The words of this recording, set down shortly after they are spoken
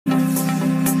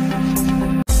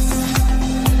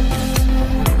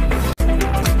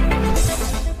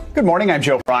Good morning. I'm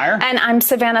Joe Fryer. And I'm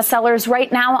Savannah Sellers.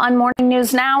 Right now on Morning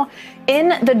News Now,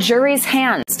 in the jury's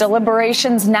hands,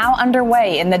 deliberations now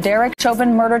underway in the Derek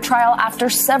Chauvin murder trial after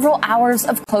several hours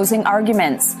of closing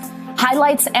arguments.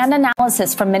 Highlights and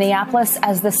analysis from Minneapolis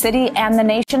as the city and the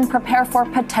nation prepare for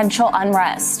potential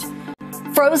unrest.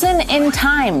 Frozen in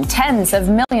time, tens of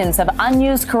millions of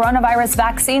unused coronavirus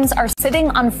vaccines are sitting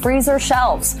on freezer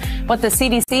shelves. What the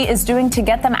CDC is doing to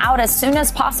get them out as soon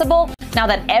as possible now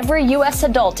that every U.S.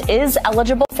 adult is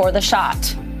eligible for the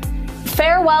shot.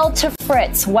 Farewell to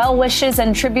Fritz. Well wishes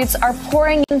and tributes are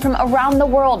pouring in from around the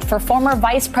world for former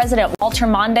Vice President Walter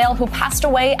Mondale, who passed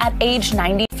away at age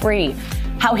 93.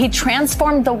 How he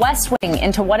transformed the West Wing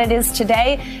into what it is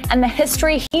today and the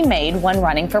history he made when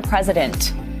running for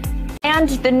president. And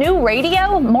the new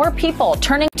radio, more people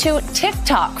turning to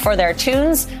TikTok for their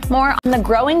tunes. More on the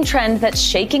growing trend that's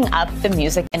shaking up the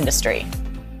music industry.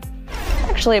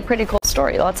 Actually, a pretty cool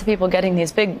story. Lots of people getting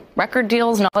these big record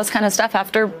deals and all this kind of stuff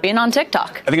after being on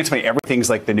TikTok. I think it's funny. Everything's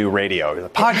like the new radio. The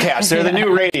podcasts, they're the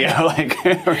new radio. Like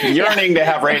yearning to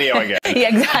have radio again. Yeah,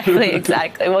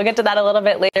 exactly. We'll get to that a little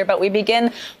bit later. But we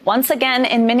begin once again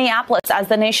in Minneapolis as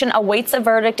the nation awaits a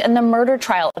verdict in the murder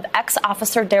trial of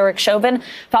ex-officer Derek Chauvin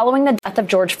following the death of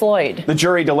George Floyd. The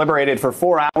jury deliberated for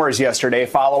 4 hours yesterday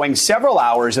following several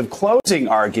hours of closing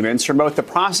arguments from both the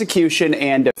prosecution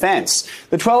and defense.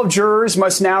 The 12 jurors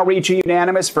must now reach a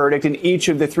unanimous verdict in each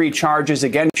of the 3 charges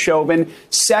against Chauvin: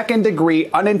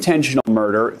 second-degree unintentional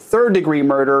murder, third-degree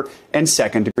murder, and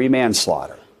second-degree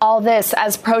manslaughter. All this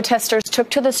as protesters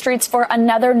took to the streets for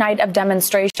another night of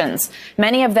demonstrations,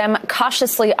 many of them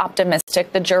cautiously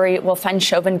optimistic the jury will find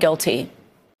Chauvin guilty.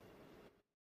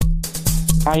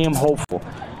 I am hopeful.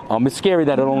 It's scary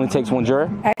that it only takes one juror.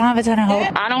 I don't have a ton of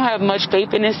hope. I don't have much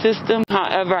faith in this system.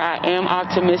 However, I am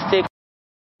optimistic.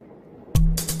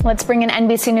 Let's bring in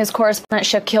NBC News correspondent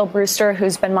Shaquille Brewster,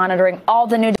 who's been monitoring all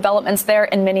the new developments there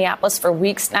in Minneapolis for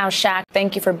weeks now. Shaq,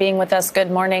 thank you for being with us. Good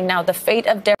morning. Now, the fate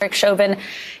of Derek Chauvin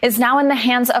is now in the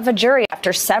hands of a jury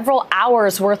after several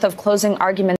hours worth of closing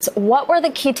arguments. What were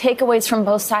the key takeaways from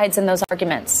both sides in those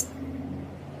arguments?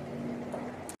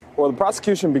 Well, the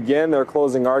prosecution began their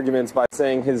closing arguments by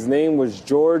saying his name was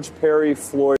George Perry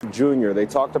Floyd Jr. They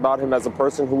talked about him as a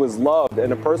person who was loved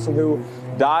and a person who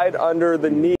died under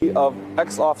the knee of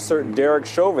ex-officer Derek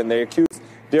Chauvin. They accused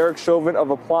Derek Chauvin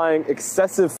of applying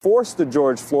excessive force to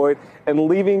George Floyd and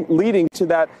leading to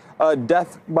that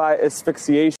death by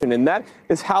asphyxiation. And that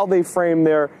is how they framed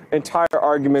their entire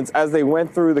arguments as they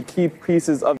went through the key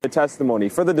pieces of the testimony.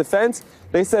 For the defense,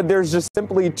 they said there's just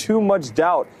simply too much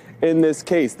doubt in this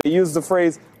case. They used the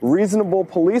phrase reasonable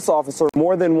police officer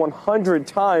more than 100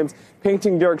 times,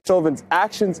 painting Derek Chauvin's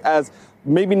actions as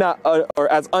maybe not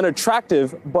or as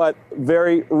unattractive, but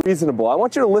very reasonable. I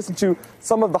want you to listen to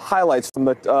some of the highlights from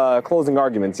the closing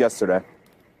arguments yesterday.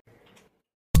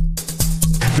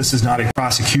 This is not a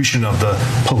prosecution of the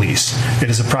police. It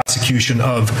is a prosecution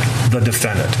of the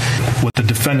defendant. What the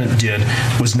defendant did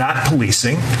was not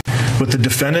policing. What the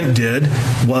defendant did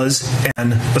was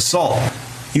an assault.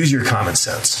 Use your common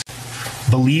sense.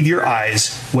 Believe your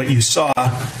eyes. What you saw,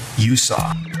 you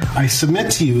saw. I submit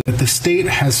to you that the state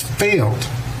has failed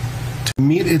to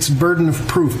meet its burden of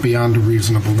proof beyond a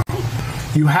reasonable doubt.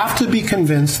 You have to be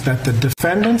convinced that the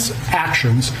defendant's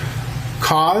actions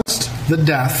caused the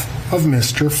death of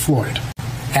Mr. Floyd.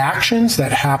 Actions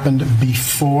that happened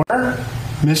before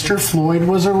Mr. Floyd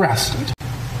was arrested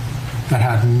that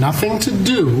had nothing to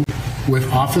do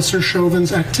with Officer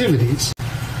Chauvin's activities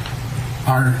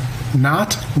are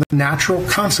not the natural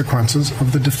consequences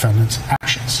of the defendant's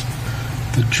actions.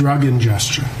 The drug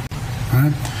ingestion,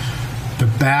 right? The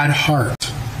bad heart,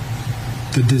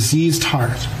 the diseased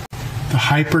heart, the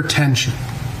hypertension.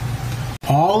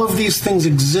 All of these things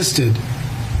existed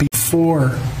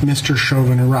before Mr.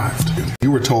 Chauvin arrived.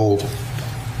 You were told,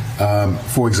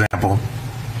 for example,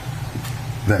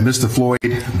 that Mr. Floyd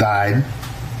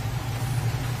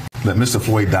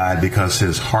died because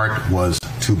his heart was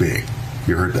too big.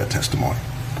 You heard that testimony.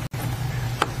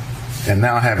 And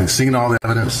now, having seen all the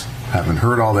evidence, having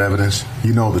heard all the evidence,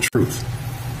 you know the truth.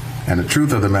 And the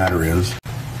truth of the matter is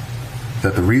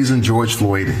that the reason George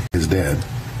Floyd is dead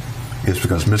is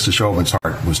because Mr. Chauvin's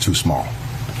heart was too small.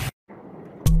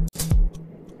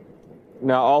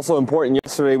 Now, also important,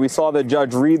 yesterday we saw the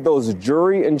judge read those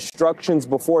jury instructions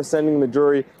before sending the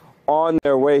jury on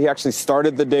their way. He actually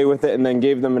started the day with it and then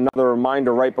gave them another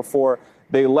reminder right before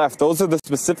they left. Those are the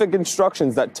specific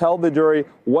instructions that tell the jury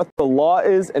what the law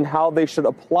is and how they should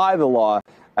apply the law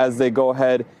as they go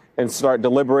ahead and start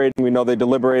deliberating. We know they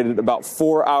deliberated about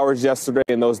 4 hours yesterday,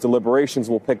 and those deliberations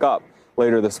will pick up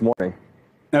later this morning.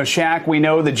 Now, Shaq, we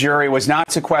know the jury was not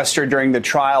sequestered during the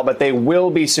trial, but they will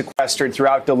be sequestered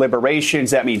throughout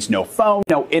deliberations. That means no phone,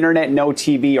 no internet, no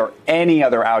TV, or any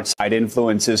other outside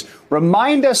influences.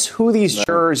 Remind us who these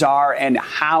jurors are and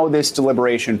how this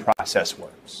deliberation process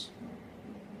works.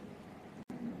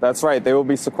 That's right. They will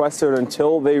be sequestered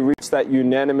until they reach that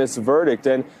unanimous verdict.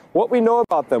 And what we know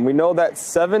about them, we know that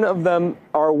 7 of them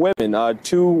are women.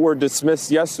 2 were dismissed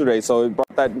yesterday, so it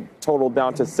brought that total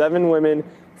down to 7 women,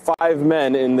 5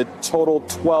 men in the total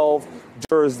 12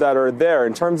 jurors that are there.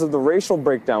 In terms of the racial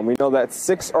breakdown, we know that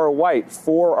 6 are white,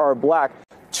 4 are black,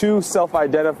 2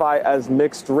 self-identify as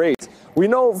mixed race. We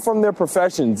know from their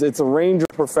professions, it's a range of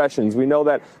professions. We know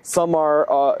that some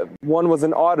are, one was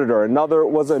an auditor, another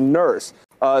was a nurse.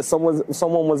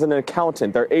 Someone was an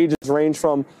accountant. Their ages range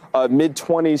from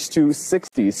mid-20s to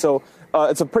 60s. So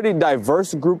it's a pretty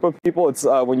diverse group of people. It's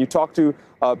when you talk to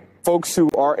folks who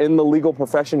are in the legal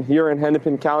profession here in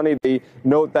Hennepin County, they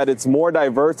note that it's more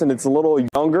diverse and it's a little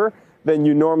younger than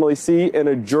you normally see in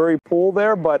a jury pool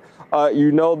there. But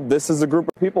you know, this is a group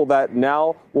of people that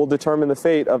now will determine the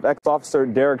fate of ex-officer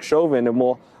Derek Chauvin and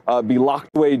will be locked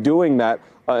away doing that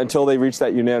until they reach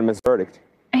that unanimous verdict.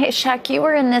 Hey, Shaq, you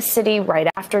were in this city right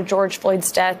after George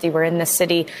Floyd's death. You were in this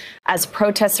city as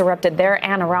protests erupted there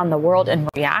and around the world in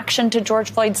reaction to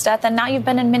George Floyd's death. And now you've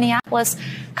been in Minneapolis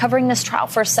covering this trial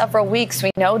for several weeks.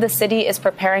 We know the city is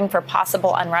preparing for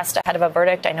possible unrest ahead of a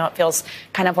verdict. I know it feels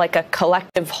kind of like a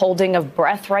collective holding of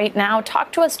breath right now.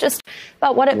 Talk to us just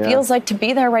about what it feels like to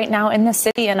be there right now in the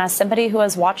city and as somebody who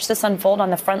has watched this unfold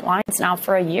on the front lines now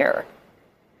for a year.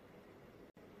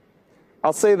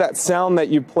 I'll say that sound that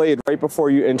you played right before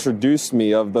you introduced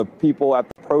me of the people at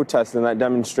the protest and that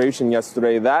demonstration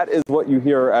yesterday, that is what you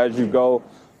hear as you go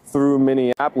through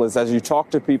Minneapolis, as you talk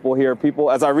to people here,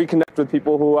 as I reconnect with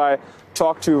people who I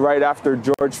talked to right after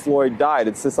George Floyd died.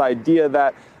 It's this idea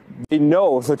that they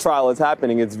know the trial is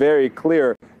happening. It's very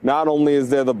clear. Not only is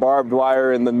there the barbed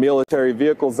wire and the military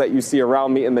vehicles that you see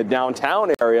around me in the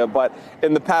downtown area, but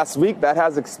in the past week, that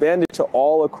has expanded to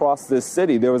all across this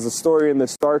city. There was a story in the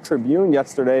Star Tribune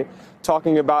yesterday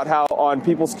talking about how on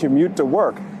people's commute to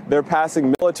work, they're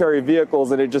passing military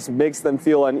vehicles and it just makes them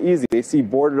feel uneasy. They see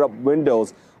boarded up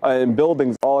windows in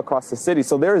buildings all across the city.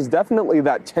 So there is definitely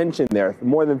that tension there.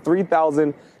 More than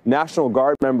 3,000 National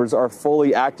Guard members are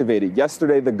fully activated.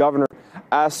 Yesterday, the governor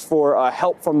asked for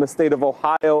help from the state of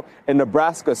Ohio and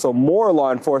Nebraska so more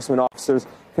law enforcement officers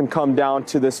can come down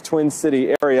to this Twin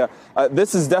City area.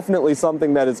 This is definitely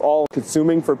something that is all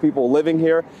consuming for people living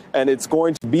here, and it's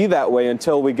going to be that way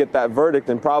until we get that verdict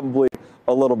and probably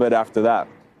a little bit after that.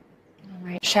 All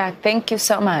right, Shaq, thank you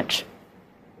so much.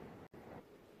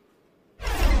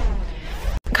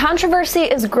 Controversy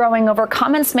is growing over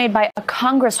comments made by a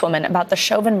congresswoman about the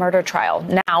Chauvin murder trial.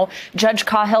 Now, Judge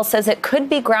Cahill says it could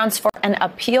be grounds for an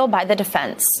appeal by the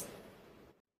defense.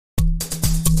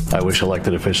 I wish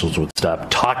elected officials would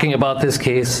stop talking about this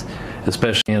case,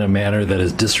 especially in a manner that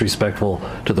is disrespectful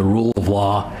to the rule of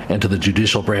law and to the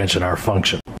judicial branch and our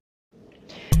function.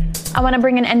 I want to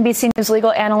bring in NBC News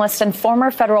legal analyst and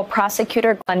former federal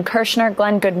prosecutor Glenn Kirshner.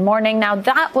 Glenn, good morning. Now,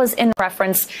 that was in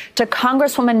reference to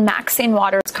Congresswoman Maxine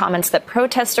Waters' comments that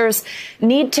protesters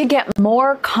need to get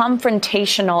more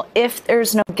confrontational if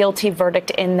there's no guilty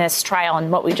verdict in this trial. And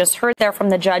what we just heard there from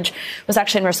the judge was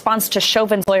actually in response to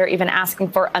Chauvin's lawyer even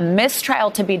asking for a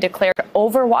mistrial to be declared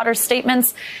over Waters'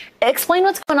 statements. Explain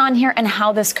what's going on here and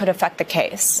how this could affect the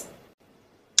case.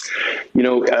 You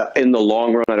know, in the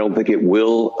long run, I don't think it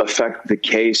will affect the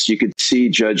case. You could see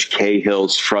Judge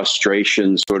Cahill's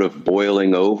frustration sort of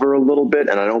boiling over a little bit,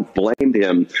 and I don't blame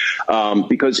him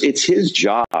because it's his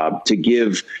job to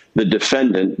give the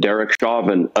defendant, Derek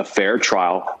Chauvin, a fair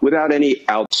trial without any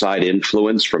outside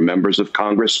influence from members of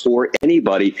Congress or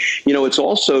anybody. You know, it's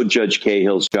also Judge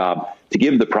Cahill's job to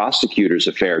give the prosecutors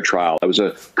a fair trial. I was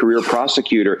a career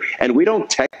prosecutor, and we don't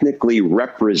technically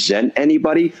represent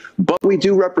anybody, but we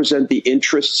do represent the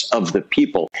interests of the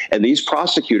people. And these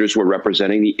prosecutors were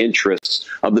representing the interests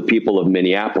of the people of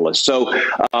Minneapolis. So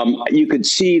you could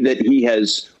see that he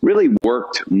has really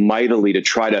worked mightily to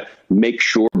try to make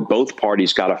sure both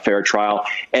parties got a fair trial.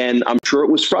 And I'm sure it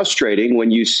was frustrating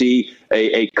when you see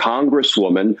a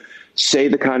congresswoman say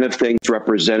the kind of things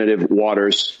Representative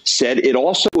Waters said. It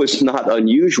also is not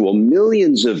unusual.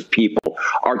 Millions of people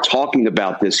are talking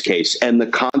about this case and the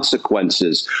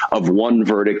consequences of one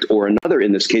verdict or another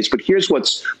in this case. But here's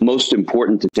what's most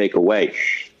important to take away.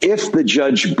 If the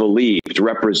judge believed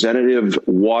Representative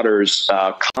Waters'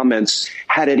 comments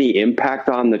had any impact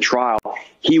on the trial,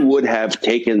 he would have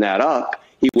taken that up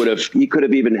He could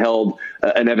have even held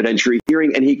an evidentiary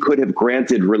hearing, and he could have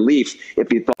granted relief if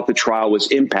he thought the trial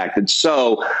was impacted.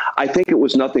 So I think it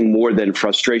was nothing more than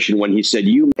frustration when he said,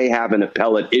 you may have an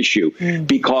appellate issue,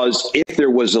 because if there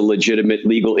was a legitimate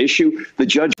legal issue, the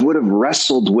judge would have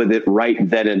wrestled with it right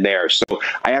then and there. So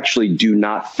I actually do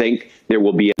not think there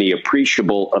will be any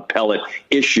appreciable appellate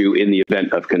issue in the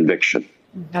event of conviction.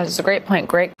 That is a great point.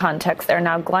 Great context there.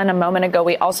 Now, Glenn, a moment ago,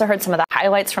 we also heard some of the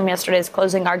highlights from yesterday's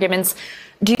closing arguments.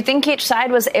 Do you think each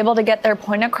side was able to get their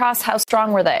point across? How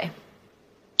strong were they?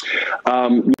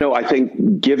 I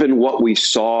think given what we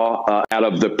saw out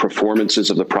of the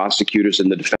performances of the prosecutors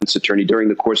and the defense attorney during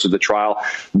the course of the trial,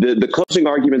 the closing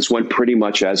arguments went pretty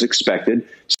much as expected.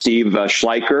 Steve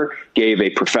Schleicher gave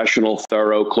a professional,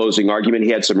 thorough closing argument.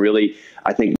 He had some really,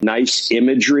 I think, nice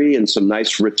imagery and some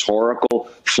nice rhetorical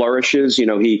flourishes.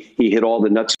 He hit all the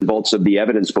nuts and bolts of the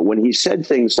evidence. But when he said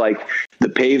things like the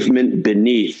pavement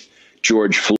beneath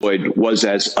George Floyd was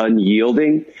as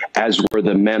unyielding as were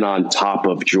the men on top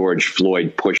of George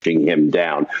Floyd pushing him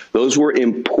down. Those were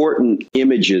important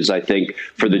images, I think,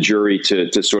 for the jury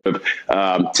to sort of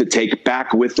to take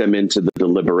back with them into the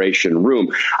deliberation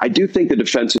room. I do think the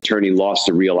defense attorney lost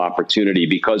a real opportunity,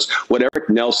 because what Eric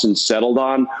Nelson settled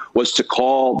on was to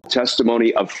call the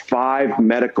testimony of 5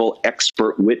 medical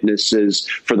expert witnesses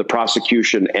for the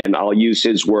prosecution, and I'll use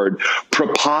his word,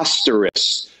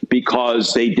 preposterous,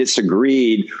 because they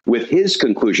disagreed with his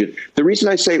conclusion. The reason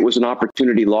I say it was an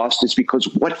opportunity lost is because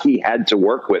what he had to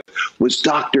work with was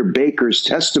Dr. Baker's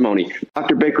testimony.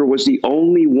 Dr. Baker was the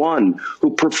only one who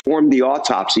performed the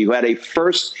autopsy, who had a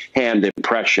first-hand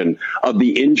impression of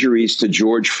the injuries to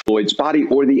George Floyd's body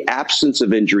or the absence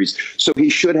of injuries. So he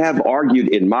should have argued,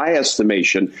 in my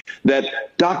estimation,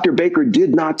 that Dr. Baker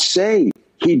did not say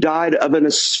he died of an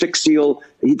asphyxial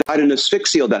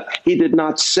death. He did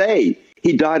not say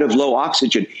he died of low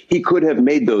oxygen. He could have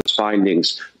made those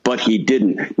findings, but he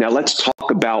didn't. Now let's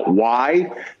talk about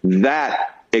why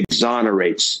that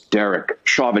exonerates Derek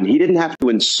Chauvin. He didn't have to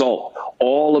insult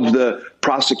all of the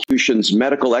prosecution's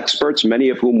medical experts, many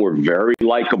of whom were very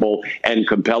likable and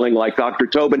compelling, like Dr.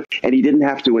 Tobin, and he didn't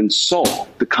have to insult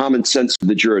the common sense of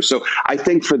the jurors. So I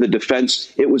think for the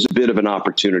defense, it was a bit of an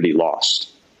opportunity lost.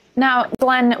 Now,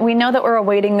 Glenn, we know that we're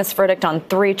awaiting this verdict on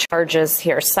 3 charges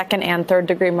here, 2nd and 3rd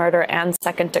degree murder and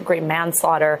 2nd degree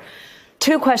manslaughter.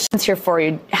 2 questions here for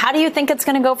you. How do you think it's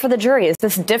going to go for the jury? Is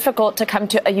this difficult to come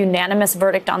to a unanimous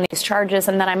verdict on these charges?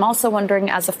 And then I'm also wondering,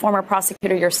 as a former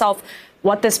prosecutor yourself,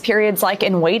 what this period's like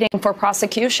in waiting for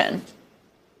prosecution.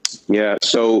 Yeah.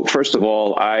 So first of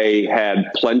all, I had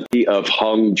plenty of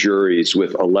hung juries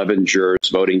with 11 jurors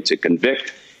voting to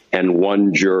convict and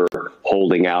 1 juror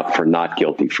holding out for not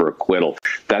guilty, for acquittal.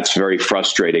 That's very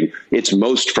frustrating. It's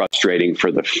most frustrating for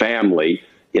the family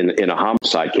in a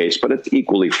homicide case, but it's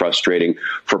equally frustrating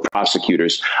for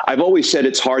prosecutors. I've always said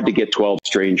it's hard to get 12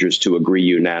 strangers to agree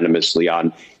unanimously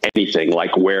on anything,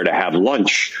 like where to have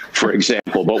lunch, for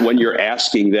example. But when you're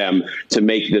asking them to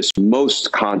make this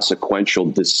most consequential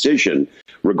decision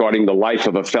regarding the life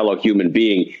of a fellow human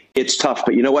being, it's tough.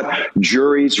 But you know what?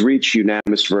 Juries reach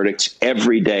unanimous verdicts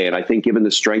every day. And I think given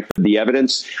the strength of the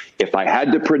evidence, if I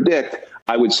had to predict,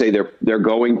 I would say they're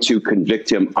going to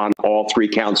convict him on all 3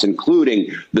 counts,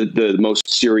 including the most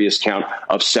serious count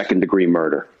of 2nd degree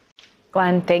murder.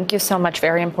 Glenn, thank you so much.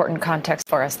 Very important context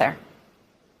for us there.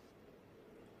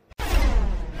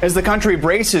 As the country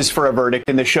braces for a verdict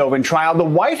in the Chauvin trial, the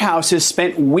White House has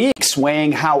spent weeks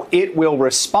weighing how it will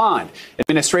respond.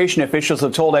 Administration officials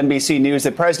have told NBC News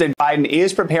that President Biden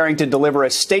is preparing to deliver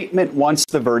a statement once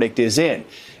the verdict is in.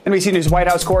 NBC News White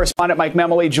House correspondent Mike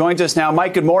Memoli joins us now.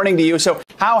 Mike, good morning to you. So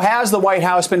how has the White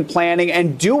House been planning,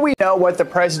 and do we know what the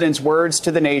president's words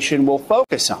to the nation will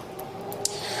focus on?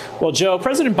 Well, Joe,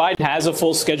 President Biden has a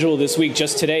full schedule this week.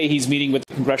 Just today, he's meeting with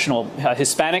the Congressional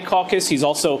Hispanic Caucus. He's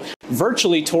also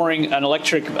virtually touring an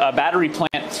electric battery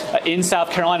plant in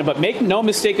South Carolina. But make no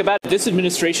mistake about it, this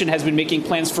administration has been making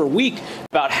plans for a week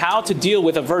about how to deal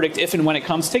with a verdict if and when it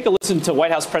comes. Take a listen to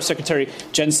White House Press Secretary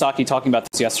Jen Psaki talking about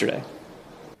this yesterday.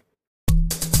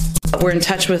 We're in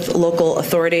touch with local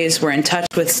authorities. We're in touch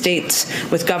with states,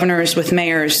 with governors, with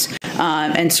mayors.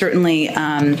 And certainly,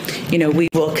 we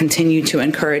will continue to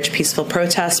encourage peaceful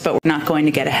protests, but we're not going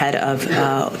to get ahead of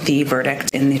the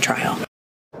verdict in the trial.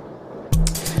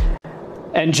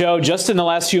 And Joe, just in the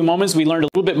last few moments, we learned a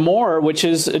little bit more, which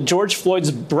is George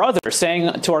Floyd's brother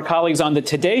saying to our colleagues on the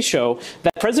Today Show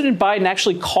that President Biden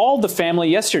actually called the family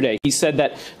yesterday. He said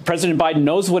that President Biden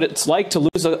knows what it's like to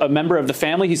lose a member of the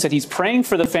family. He said he's praying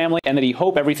for the family and that he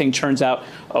hopes everything turns out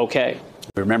okay.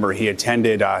 Remember, he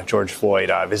attended George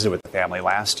Floyd, visited with the family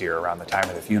last year around the time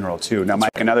of the funeral, too. Now,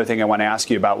 Mike, another thing I want to ask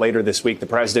you about later this week, the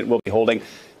president will be holding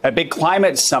a big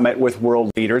climate summit with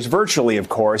world leaders, virtually, of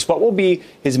course. What will be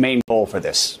his main goal for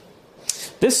this?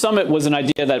 This summit was an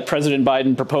idea that President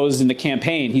Biden proposed in the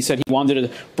campaign. He said he wanted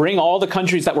to bring all the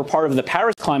countries that were part of the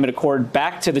Paris Climate Accord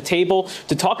back to the table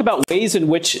to talk about ways in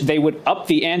which they would up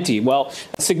the ante. Well,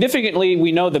 significantly,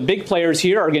 we know the big players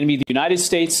here are going to be the United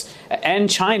States and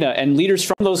China, and leaders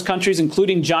from those countries,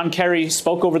 including John Kerry,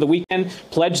 spoke over the weekend,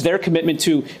 pledged their commitment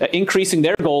to increasing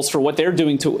their goals for what they're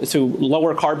doing to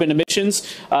lower carbon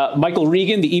emissions. Michael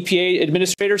Regan, the EPA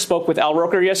administrator, spoke with Al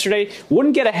Roker yesterday.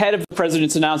 Wouldn't get ahead of the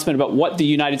president's announcement about what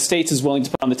the United States is willing to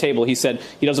put on the table. He said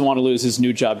he doesn't want to lose his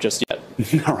new job just yet.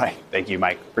 All right. Thank you,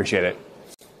 Mike. Appreciate it.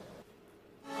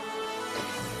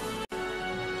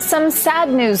 Some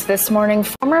sad news this morning.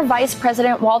 Former Vice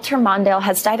President Walter Mondale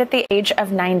has died at the age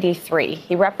of 93.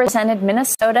 He represented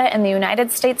Minnesota in the United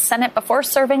States Senate before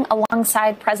serving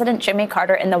alongside President Jimmy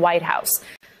Carter in the White House.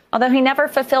 Although he never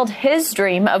fulfilled his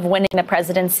dream of winning the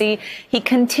presidency, he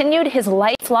continued his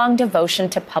lifelong devotion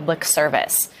to public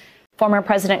service. Former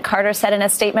President Carter said in a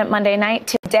statement Monday night,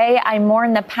 "Today I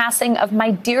mourn the passing of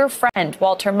my dear friend,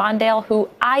 Walter Mondale, who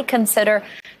I consider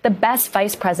the best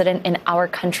vice president in our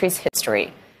country's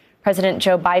history." President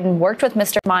Joe Biden worked with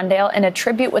Mr. Mondale in a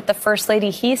tribute with the First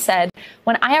Lady. He said,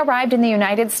 "When I arrived in the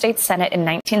United States Senate in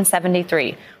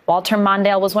 1973, Walter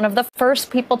Mondale was one of the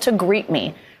first people to greet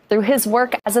me. Through his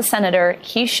work as a senator,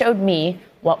 he showed me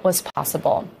what was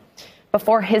possible."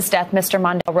 Before his death, Mr.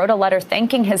 Mondale wrote a letter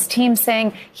thanking his team,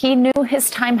 saying he knew his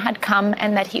time had come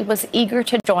and that he was eager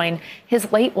to join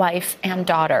his late wife and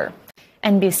daughter.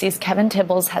 NBC's Kevin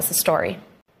Tibbles has the story.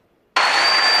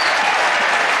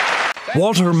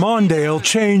 Walter Mondale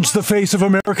changed the face of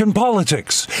American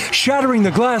politics, shattering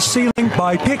the glass ceiling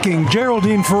by picking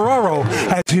Geraldine Ferraro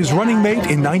as his running mate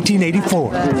in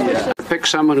 1984. Pick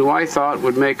someone who I thought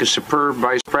would make a superb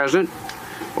vice president,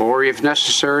 or if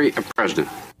necessary, a president.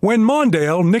 When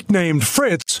Mondale, nicknamed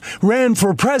Fritz, ran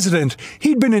for president,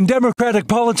 he'd been in Democratic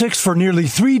politics for nearly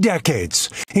 3 decades,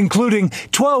 including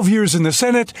 12 years in the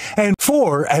Senate and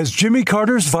 4 as Jimmy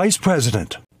Carter's vice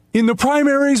president. In the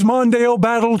primaries, Mondale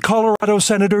battled Colorado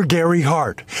Senator Gary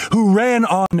Hart, who ran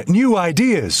on new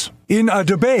ideas. In a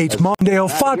debate, Mondale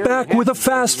fought back with a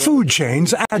fast food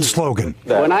chain's ad slogan.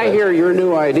 When I hear your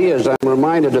new ideas, I'm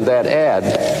reminded of that ad.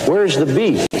 Where's the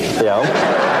beef?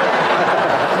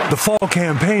 The fall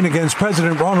campaign against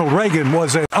President Ronald Reagan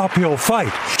was an uphill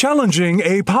fight, challenging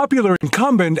a popular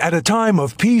incumbent at a time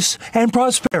of peace and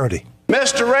prosperity.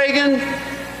 Mr. Reagan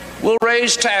will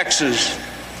raise taxes,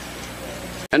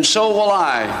 and so will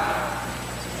I.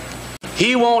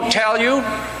 He won't tell you.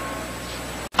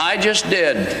 I just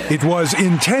did. It was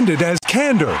intended as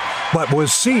candor, but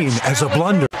was seen as a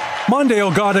blunder.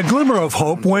 Mondale got a glimmer of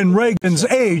hope when Reagan's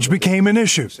age became an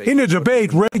issue. In a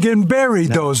debate, Reagan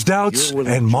buried those doubts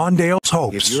and Mondale's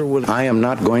hopes. I am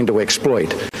not going to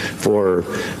exploit, for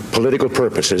political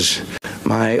purposes,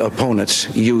 my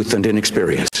opponent's youth and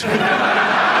inexperience.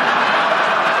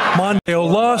 Mondale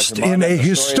lost in a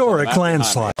historic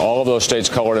landslide. All of those states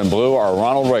colored in blue are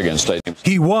Ronald Reagan states.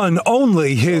 He won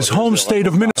only his home state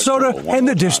of Minnesota and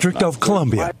the District of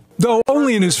Columbia. Though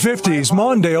only in his 50s,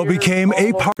 Mondale became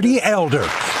a party elder,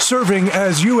 serving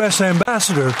as U.S.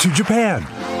 ambassador to Japan.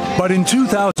 But in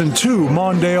 2002,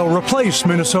 Mondale replaced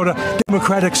Minnesota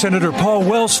Democratic Senator Paul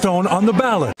Wellstone on the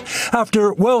ballot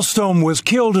after Wellstone was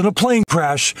killed in a plane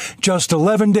crash just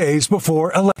 11 days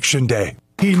before Election Day.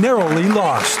 He narrowly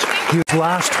lost his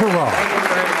last hurrah.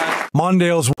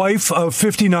 Mondale's wife of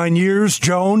 59 years,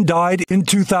 Joan, died in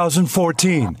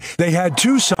 2014. They had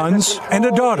 2 sons and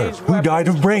a daughter who died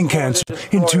of brain cancer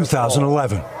in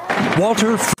 2011.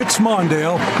 Walter Fritz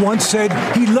Mondale once said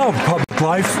he loved public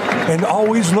life and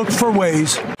always looked for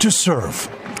ways to serve.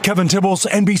 Kevin Tibbles,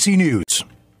 NBC News.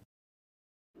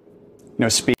 You know,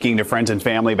 speaking to friends and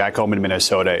family back home in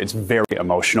Minnesota, it's very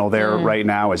emotional there right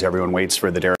now as everyone waits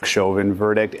for the Derek Chauvin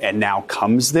verdict. And now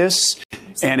comes this.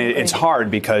 And it's hard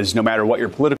because no matter what your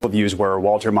political views were,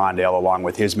 Walter Mondale, along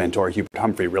with his mentor, Hubert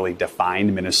Humphrey, really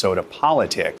defined Minnesota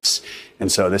politics.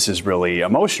 And so this is really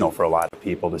emotional for a lot of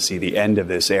people to see the end of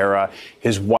this era.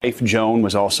 His wife, Joan,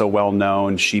 was also well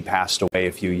known. She passed away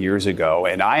a few years ago.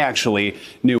 And I actually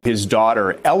knew his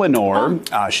daughter, Eleanor.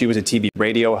 She was a TV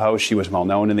radio host. She was well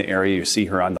known in the area. You see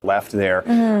her on the left there.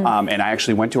 And I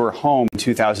actually went to her home in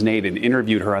 2008 and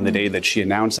interviewed her on the day that she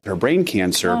announced that her brain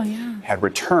cancer had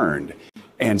returned.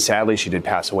 And sadly, she did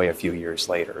pass away a few years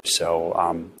later. So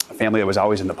a family that was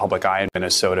always in the public eye in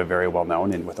Minnesota, very well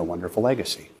known and with a wonderful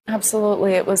legacy.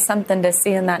 Absolutely. It was something to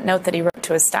see in that note that he wrote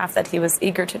to his staff that he was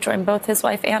eager to join both his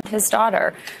wife and his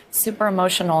daughter. Super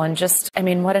emotional and just, I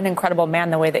mean, what an incredible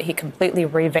man, the way that he completely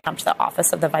revamped the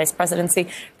office of the vice presidency,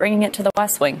 bringing it to the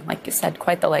West Wing. Like you said,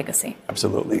 quite the legacy.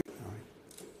 Absolutely.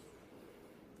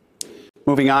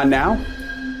 Moving on now.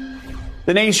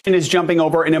 The nation is jumping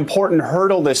over an important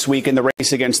hurdle this week in the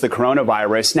race against the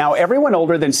coronavirus. Now, everyone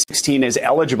older than 16 is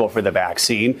eligible for the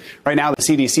vaccine. Right now, the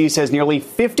CDC says nearly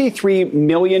 53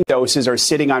 million doses are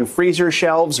sitting on freezer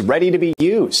shelves ready to be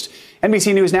used.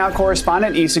 NBC News Now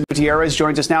correspondent Isa Gutierrez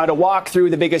joins us now to walk through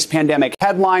the biggest pandemic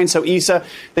headlines. So, Isa,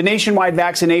 the nationwide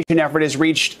vaccination effort has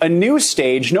reached a new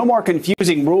stage. No more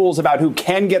confusing rules about who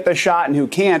can get the shot and who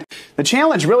can't. The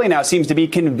challenge really now seems to be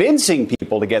convincing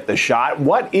people to get the shot.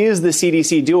 What is the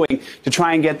CDC doing to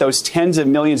try and get those tens of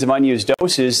millions of unused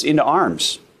doses into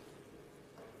arms?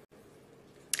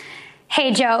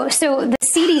 Hey, Joe. So the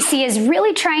CDC is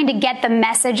really trying to get the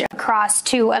message across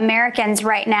to Americans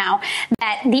right now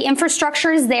that the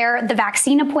infrastructure is there, the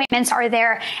vaccine appointments are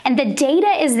there, and the data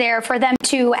is there for them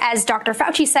to, as Dr.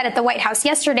 Fauci said at the White House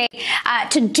yesterday,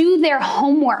 to do their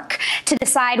homework to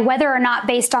decide whether or not,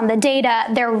 based on the data,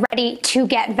 they're ready to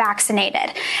get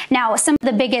vaccinated. Now, some of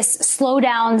the biggest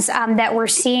slowdowns that we're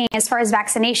seeing as far as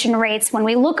vaccination rates when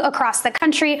we look across the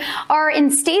country are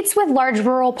in states with large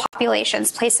rural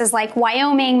populations, places like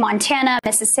Wyoming, Montana,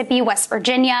 Mississippi, West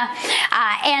Virginia.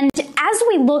 And as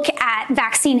we look at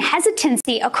vaccine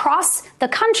hesitancy across the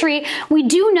country, we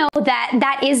do know that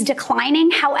that is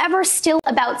declining. However, still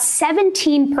about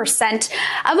 17%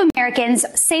 of Americans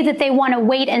say that they want to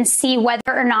wait and see whether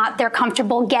or not they're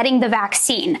comfortable getting the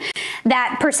vaccine.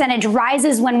 That percentage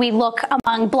rises when we look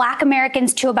among Black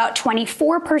Americans to about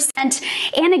 24%.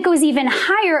 And it goes even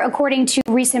higher according to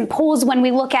recent polls when we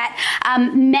look at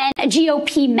men,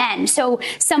 GOP men. So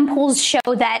some polls show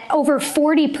that over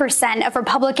 40% of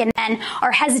Republican men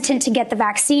are hesitant to get the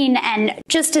vaccine. And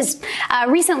just as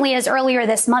recently as earlier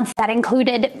this month, that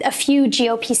included a few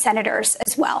GOP senators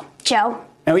as well. Joe?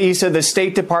 Now, Isa, the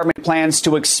State Department plans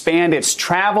to expand its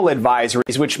travel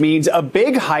advisories, which means a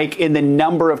big hike in the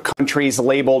number of countries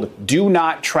labeled do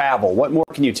not travel. What more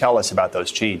can you tell us about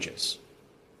those changes?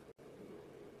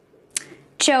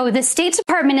 Joe, the State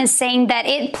Department is saying that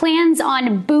it plans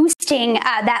on boosting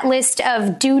that list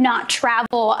of do not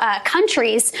travel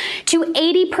countries to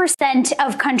 80%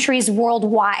 of countries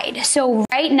worldwide. So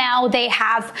right now they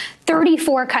have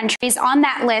 34 countries on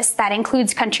that list. That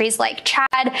includes countries like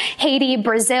Chad, Haiti,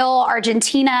 Brazil,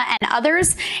 Argentina, and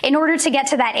others. In order to get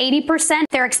to that 80%,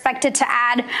 they're expected to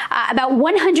add about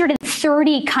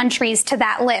 130 countries to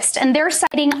that list. And they're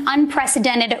citing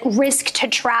unprecedented risk to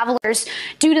travelers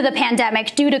due to the pandemic,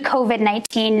 due to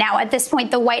COVID-19. Now, at this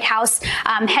point, the White House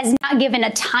has not given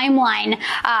a timeline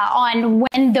on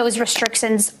when those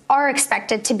restrictions are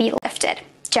expected to be lifted.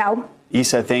 Joe?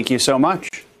 Isa, thank you so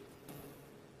much.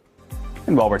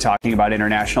 And while we're talking about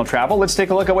international travel, let's take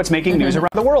a look at what's making news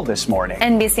around the world this morning.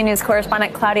 NBC News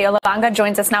correspondent Claudio Lavanga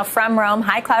joins us now from Rome.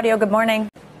 Hi, Claudio. Good morning.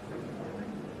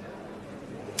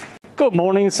 Good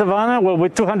morning, Savannah. Well,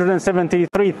 with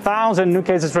 273,000 new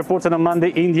cases reported on Monday,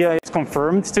 India is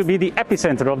confirmed to be the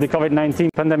epicenter of the COVID-19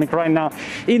 pandemic right now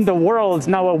in the world.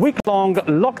 Now, a week-long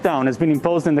lockdown has been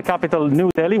imposed in the capital,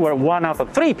 New Delhi, where 1 out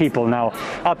of 3 people now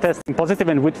are testing positive,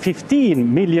 and with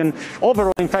 15 million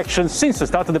overall infections since the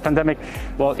start of the pandemic.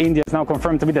 Well, India is now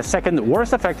confirmed to be the second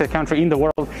worst affected country in the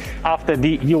world after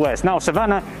the US. Now,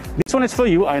 Savannah, this one is for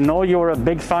you. I know you're a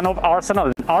big fan of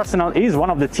Arsenal. Arsenal is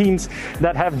one of the teams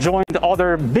that have joined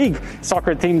other big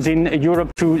soccer teams in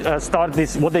Europe to start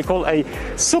this, what they call a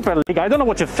Super League. I don't know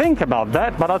what you think about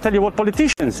that, but I'll tell you what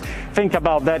politicians think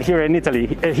about that here in Italy,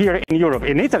 here in Europe.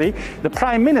 In Italy, the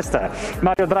Prime Minister,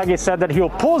 Mario Draghi, said that he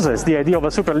opposes the idea of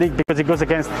a Super League because it goes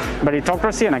against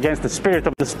meritocracy and against the spirit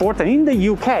of the sport. And in the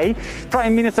UK,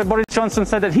 Prime Minister Boris Johnson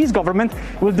said that his government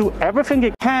will do everything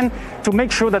it can to make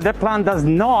sure that their plan does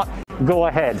not go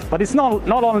ahead. But it's not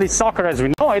only soccer as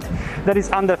we know it that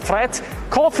is under threat.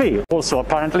 Coffee also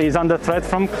apparently is under threat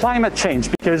from climate change,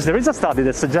 because there is a study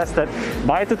that suggests that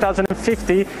by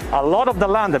 2050, a lot of the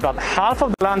land, about half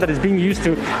of the land that is being used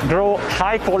to grow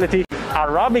high quality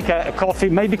Arabica coffee,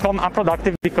 may become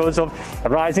unproductive because of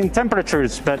rising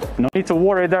temperatures. But no need to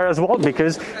worry there as well,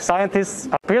 because scientists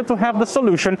appear to have the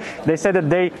solution. They said that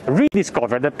they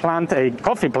rediscovered a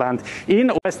coffee plant in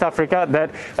West Africa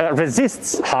that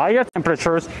resists higher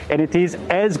temperatures, and it is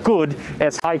as good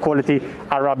as high quality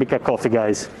Arabica coffee,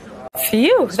 guys.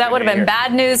 Phew, that would have been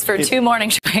bad news for 2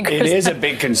 morning drinkers. It is a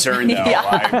big concern, though.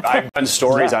 Yeah. I've done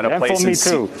stories on a place. For me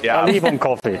too. Yeah. I'll leave on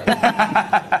coffee.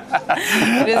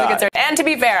 It is a concern. And to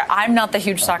be fair, I'm not the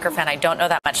huge soccer fan. I don't know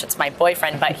that much. It's my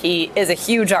boyfriend, but he is a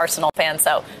huge Arsenal fan,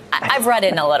 so I've read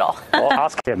in a little. Well,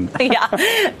 ask him. Yeah.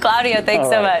 Claudio, thanks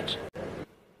so much.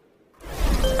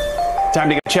 Time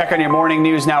to check on your morning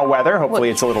news now weather. Hopefully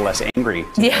it's a little less angry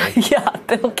today. Yeah.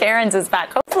 Bill Cairns is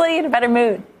back. Hopefully in a better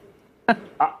mood.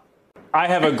 I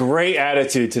have a great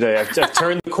attitude today. I've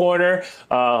turned the corner.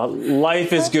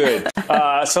 Life is good.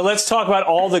 So let's talk about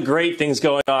all the great things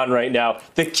going on right now.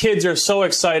 The kids are so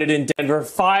excited in Denver.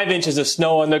 5 inches of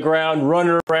snow on the ground,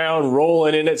 running around,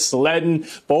 rolling in it, sledding.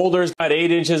 Boulder's got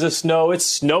 8 inches of snow. It's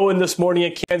snowing this morning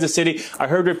in Kansas City. I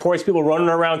heard reports people running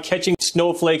around catching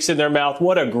snowflakes in their mouth.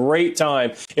 What a great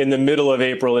time in the middle of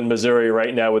April in Missouri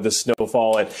right now with the snow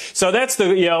falling. So that's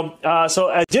the,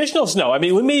 so additional snow. I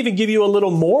mean, we may even give you a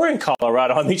little more in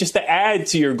Colorado, I mean, just to add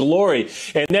to your glory.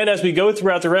 And then as we go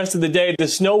throughout the rest of the day, the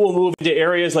snow will move into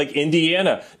areas like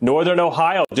Indiana, Northern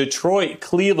Ohio, Detroit,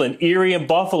 Cleveland, Erie, and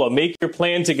Buffalo. Make your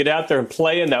plan to get out there and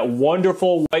play in that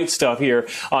wonderful white stuff here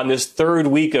on this 3rd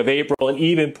week of April and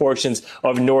even portions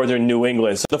of northern New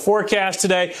England. So the forecast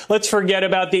today, let's forget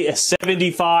about the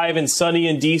 75 and sunny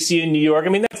in D.C. and New York. I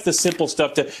mean, that's the simple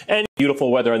stuff to end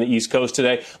beautiful weather on the East Coast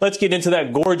today. Let's get into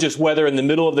that gorgeous weather in the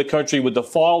middle of the country with the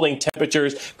falling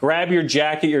temperatures. Grab your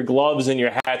jacket, your gloves, and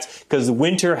your hats because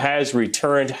winter has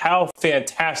returned. How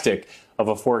fantastic of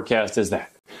a forecast is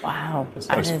that? Wow.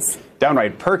 That is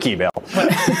downright perky, Bill.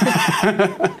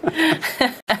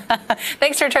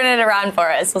 Thanks for turning it around for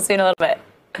us. We'll see you in a little bit.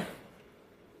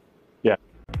 Yeah.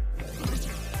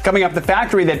 Coming up, the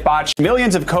factory that botched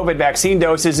millions of COVID vaccine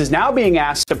doses is now being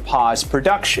asked to pause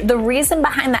production. The reason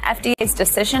behind the FDA's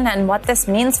decision and what this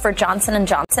means for Johnson &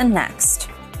 Johnson next.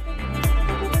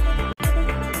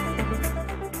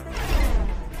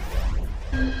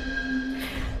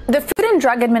 The Food and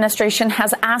Drug Administration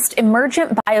has asked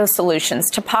Emergent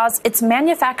Biosolutions to pause its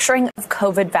manufacturing of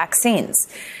COVID vaccines.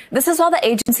 This is while the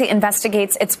agency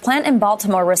investigates its plant in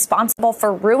Baltimore responsible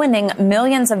for ruining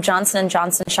millions of Johnson &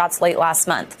 Johnson shots late last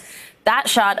month. That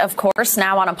shot, of course,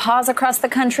 now on a pause across the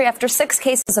country after 6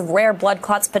 cases of rare blood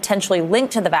clots potentially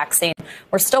linked to the vaccine.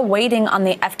 We're still waiting on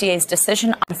the FDA's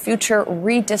decision on future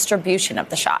redistribution of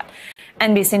the shot.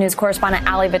 NBC News correspondent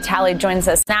Ali Vitale joins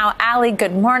us now. Ali,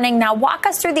 good morning. Now walk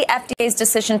us through the FDA's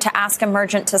decision to ask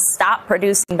Emergent to stop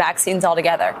producing vaccines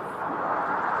altogether.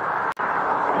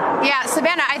 Yeah,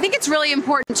 Savannah, I think it's really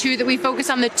important, too, that we focus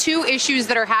on the 2 issues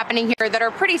that are happening here that are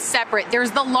pretty separate.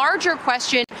 There's the larger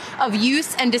question of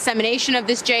use and dissemination of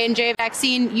this J&J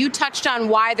vaccine. You touched on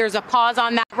why there's a pause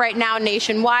on that right now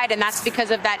nationwide, and that's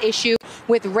because of that issue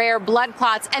with rare blood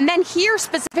clots. And then here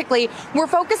specifically, we're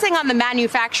focusing on the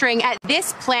manufacturing at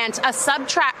this plant, a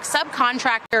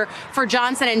subcontractor for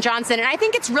Johnson & Johnson. And I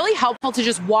think it's really helpful to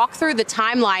just walk through the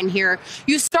timeline here.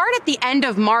 You start at the end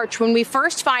of March when we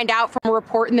first find out from a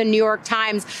report in the New York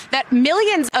Times that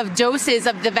millions of doses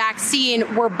of the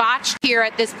vaccine were botched here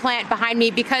at this plant behind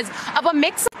me because of a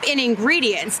mix-up in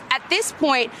ingredients. At this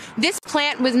point, this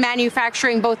plant was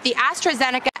manufacturing both the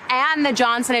AstraZeneca and the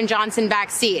Johnson & Johnson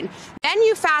vaccine. Then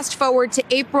you fast forward to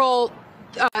April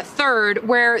 3rd,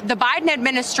 where the Biden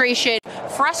administration,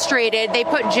 frustrated, they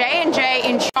put J&J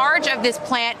in charge of this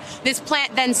plant. This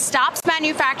plant then stops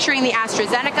manufacturing the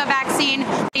AstraZeneca vaccine.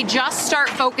 They just start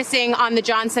focusing on the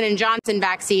Johnson & Johnson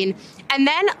vaccine. And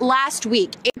then last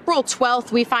week, April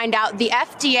 12th, we find out the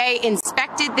FDA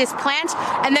inspected this plant.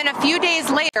 And then a few days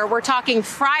later, we're talking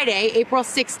Friday, April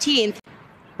 16th,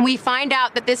 we find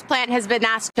out that this plant has been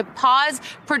asked to pause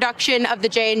production of the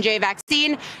J&J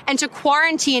vaccine and to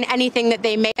quarantine anything that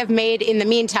they may have made in the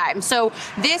meantime. So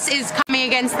this is coming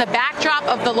against the backdrop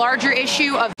of the larger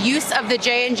issue of use of the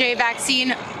J&J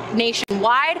vaccine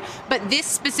nationwide. But this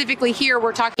specifically here,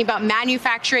 we're talking about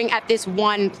manufacturing at this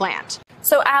one plant.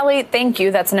 So, Ali, thank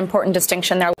you. That's an important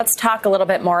distinction there. Let's talk a little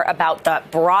bit more about the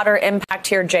broader impact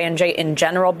here, J&J in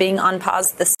general being on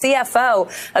pause. The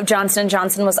CFO of Johnson &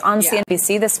 Johnson was on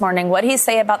CNBC this morning. What did he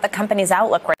say about the company's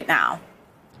outlook right now?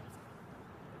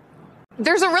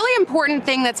 There's a really important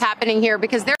thing that's happening here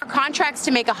because there are contracts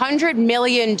to make 100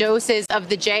 million doses of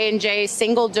the J&J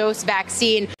single-dose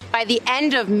vaccine by the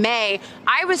end of May.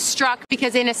 I was struck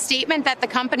because in a statement that the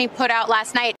company put out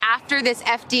last night after this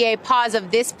FDA pause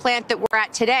of this plant that we're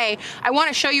at today, I want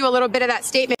to show you a little bit of that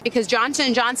statement because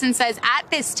Johnson & Johnson says at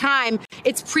this time,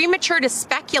 it's premature to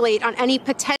speculate on any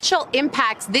potential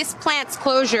impacts this plant's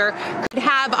closure could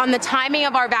have on the timing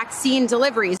of our vaccine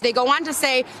deliveries. They go on to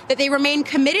say that they remain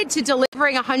committed to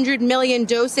delivering 100 million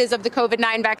doses of the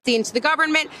COVID-19 vaccine to the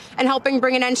government and helping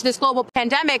bring an end to this global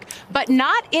pandemic. But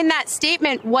not in that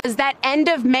statement was that end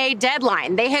of May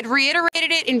deadline. They had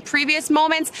reiterated it in previous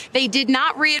moments. They did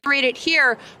not reiterate it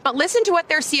here. But listen to what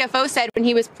their CFO said when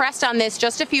he was pressed on this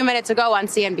just a few minutes ago on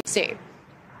CNBC.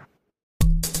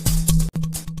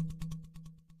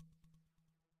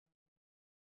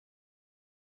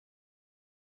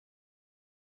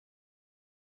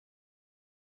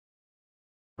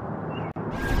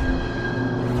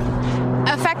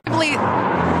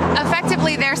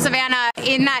 Effectively there, Savannah,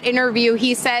 in that interview,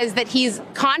 he says that he's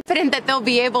confident that they'll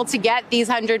be able to get these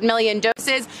 100 million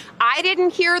doses. I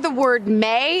didn't hear the word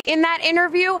may in that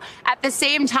interview. At the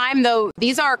same time, though,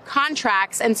 these are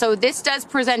contracts, and so this does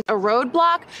present a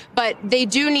roadblock, but they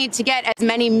do need to get as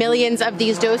many millions of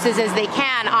these doses as they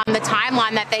can on the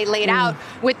timeline that they laid out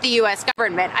with the U.S.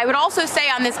 government. I would also say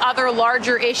on this other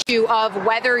larger issue of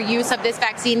whether use of this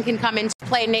vaccine can come into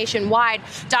play nationwide,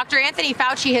 Dr. Anthony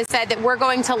Fauci has said that we're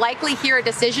going to likely hear a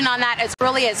decision on that as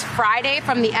early as Friday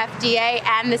from the FDA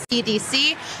and the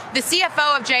CDC. The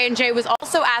CFO of J&J was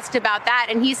also asked about that,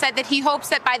 and he said that he hopes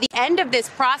that by the end of this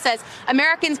process,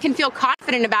 Americans can feel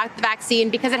confident about the vaccine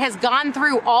because it has gone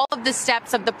through all of the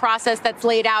steps of the process that's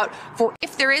laid out for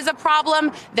if there is a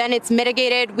problem, then it's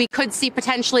mitigated. We could see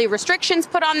potentially restrictions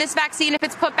put on this vaccine if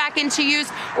it's put back into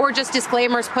use, or just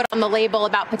disclaimers put on the label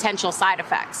about potential side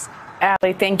effects.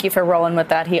 Allie, thank you for rolling with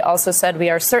that. He also said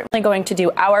we are certainly going to do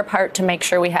our part to make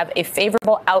sure we have a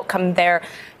favorable outcome there,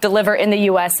 deliver in the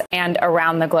U.S. and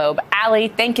around the globe. Allie,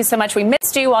 thank you so much. We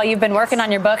missed you while you've been working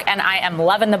on your book, and I am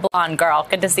loving the blonde, girl.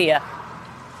 Good to see you.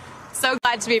 So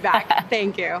glad to be back.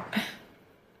 Thank you.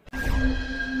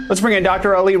 Let's bring in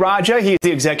Dr. Ali Raja. He's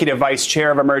the Executive Vice Chair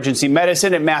of Emergency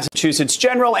Medicine at Massachusetts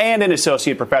General and an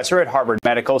Associate Professor at Harvard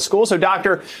Medical School. So,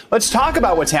 Doctor, let's talk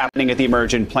about what's happening at the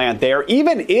Emergent plant there.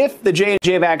 Even if the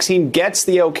J&J vaccine gets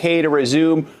the okay to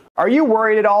resume, are you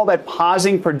worried at all that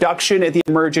pausing production at the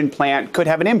Emergent plant could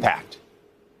have an impact?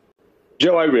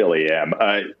 Joe, I really am.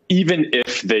 Even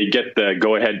if they get the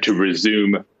go-ahead to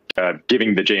resume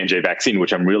giving the J&J vaccine,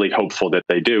 which I'm really hopeful that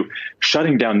they do,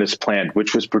 shutting down this plant,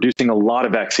 which was producing a lot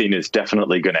of vaccine, is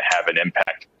definitely going to have an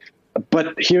impact.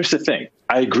 But here's the thing.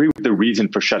 I agree with the reason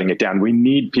for shutting it down. We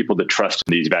need people to trust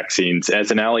in these vaccines.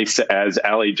 As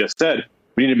Ali just said,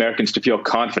 we need Americans to feel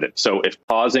confident. So if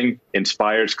pausing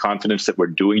inspires confidence that we're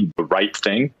doing the right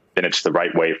thing, then it's the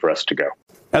right way for us to go.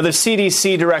 Now, the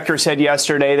CDC director said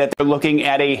yesterday that they're looking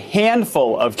at a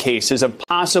handful of cases of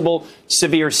possible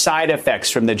severe side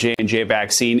effects from the J&J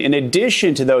vaccine, in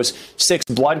addition to those 6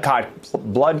 blood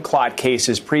clot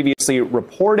cases previously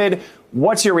reported.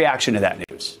 What's your reaction to that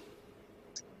news?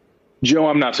 Joe,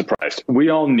 I'm not surprised. We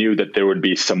all knew that there would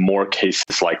be some more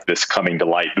cases like this coming to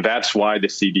light. That's why the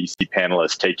CDC panel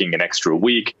is taking an extra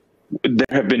week. There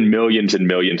have been millions and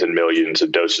millions and millions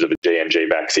of doses of the J&J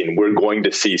vaccine. We're going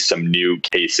to see some new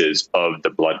cases of the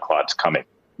blood clots coming.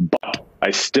 But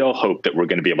I still hope that we're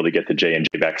going to be able to get the J&J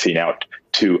vaccine out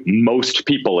to most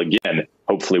people again,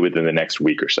 hopefully within the next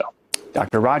week or so.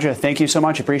 Dr. Raja, thank you so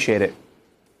much. Appreciate it.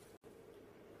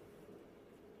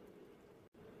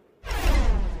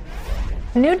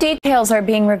 New details are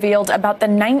being revealed about the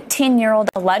 19-year-old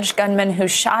alleged gunman who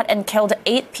shot and killed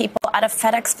 8 people at a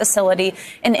FedEx facility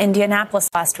in Indianapolis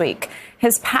last week.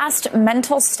 His past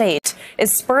mental state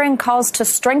is spurring calls to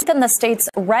strengthen the state's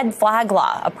red flag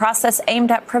law, a process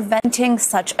aimed at preventing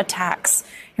such attacks.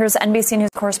 Here's NBC News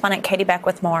correspondent Katie Beck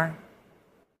with more.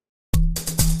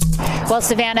 Well,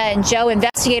 Savannah and Joe,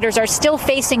 investigators are still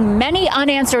facing many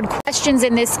unanswered questions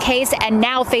in this case, and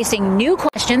now facing new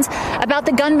questions about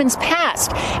the gunman's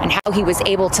past and how he was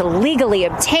able to legally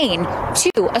obtain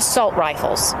 2 assault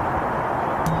rifles.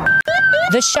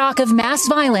 The shock of mass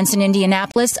violence in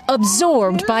Indianapolis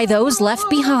absorbed by those left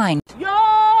behind.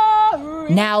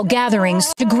 Now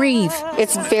gatherings to grieve.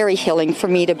 It's very healing for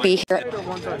me to be here.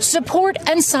 Support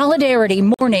and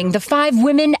solidarity mourning the 5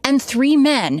 women and 3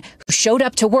 men who showed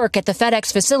up to work at the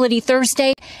FedEx facility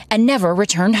Thursday and never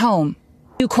returned home.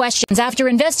 New questions after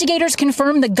investigators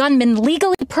confirmed the gunman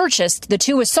legally purchased the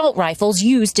 2 assault rifles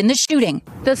used in the shooting.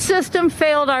 The system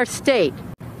failed our state.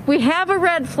 We have a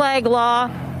red flag law,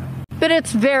 but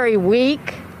it's very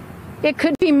weak. It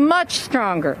could be much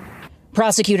stronger.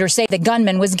 Prosecutors say the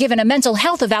gunman was given a mental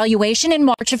health evaluation in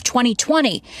March of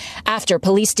 2020 after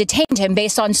police detained him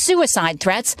based on suicide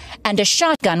threats and a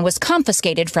shotgun was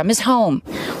confiscated from his home.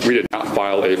 We did not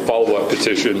file a follow-up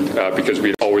petition because we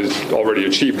had already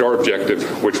achieved our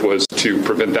objective, which was to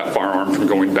prevent that firearm from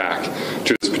going back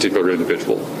to this particular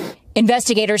individual.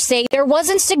 Investigators say there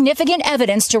wasn't significant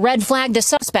evidence to red flag the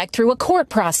suspect through a court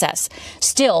process.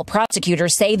 Still,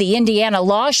 prosecutors say the Indiana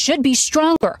law should be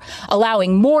stronger,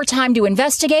 allowing more time to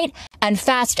investigate and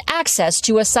fast access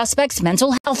to a suspect's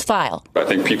mental health file. I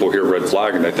think people hear red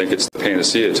flag and they think it's the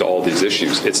panacea to all these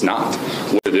issues. It's not.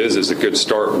 What it is a good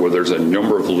start where there's a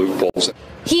number of loopholes.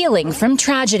 Healing from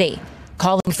tragedy,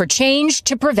 calling for change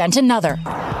to prevent another.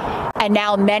 And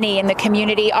now many in the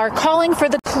community are calling for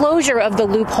the closure of the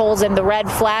loopholes in the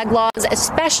red flag laws,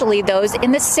 especially those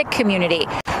in the Sikh community,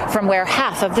 from where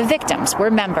half of the victims were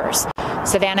members.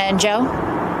 Savannah and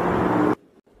Joe.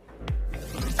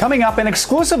 Coming up, an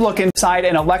exclusive look inside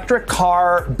an electric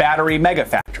car battery mega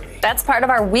factory. That's part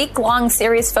of our week-long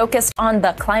series focused on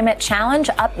the climate challenge.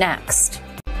 Up next.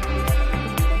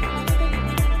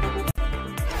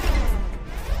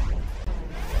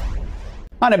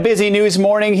 On a busy news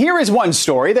morning, here is one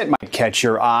story that might catch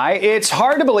your eye. It's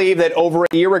hard to believe that over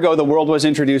a year ago, the world was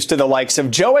introduced to the likes of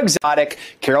Joe Exotic,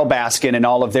 Carole Baskin, and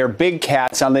all of their big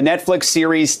cats on the Netflix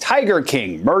series Tiger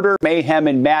King, Murder, Mayhem,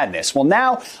 and Madness. Well,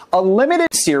 now a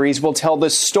limited series will tell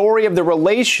the story of the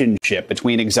relationship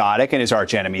between Exotic and his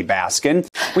archenemy Baskin.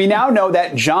 We now know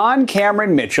that John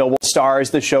Cameron Mitchell will star as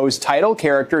the show's title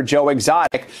character, Joe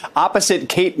Exotic, opposite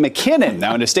Kate McKinnon.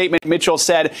 Now, in a statement, Mitchell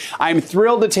said, "I'm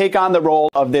thrilled to take on the role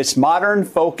of this modern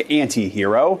folk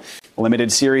anti-hero." The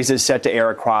limited series is set to air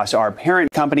across our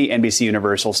parent company, NBC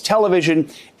Universal's television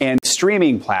and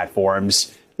streaming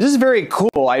platforms. This is very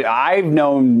cool. I've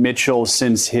known Mitchell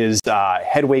since his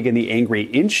Hedwig and the Angry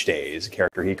Inch days, a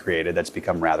character he created that's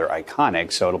become rather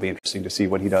iconic. So it'll be interesting to see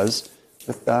what he does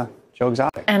with Joe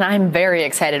Exotic. And I'm very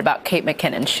excited about Kate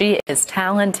McKinnon. She is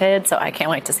talented, so I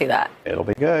can't wait to see that. It'll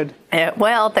be good. It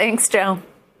will. Thanks, Joe.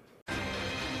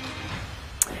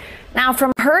 Now,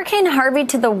 from Hurricane Harvey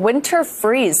to the winter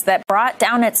freeze that brought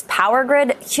down its power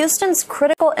grid, Houston's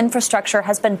critical infrastructure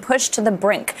has been pushed to the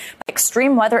brink by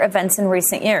extreme weather events in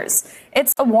recent years.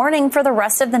 It's a warning for the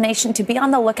rest of the nation to be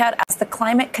on the lookout as the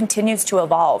climate continues to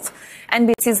evolve.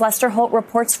 NBC's Lester Holt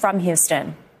reports from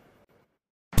Houston.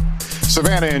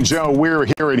 Savannah and Joe, we're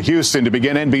here in Houston to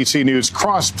begin NBC News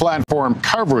cross-platform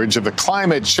coverage of the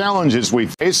climate challenges we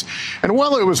face. And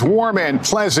while it was warm and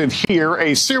pleasant here,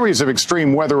 a series of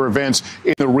extreme weather events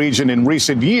in the region in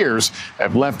recent years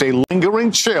have left a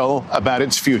lingering chill about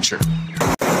its future.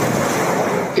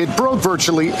 It broke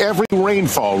virtually every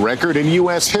rainfall record in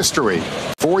U.S. history.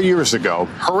 4 years ago,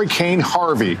 Hurricane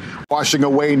Harvey washing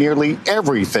away nearly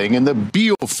everything in the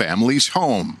Beal family's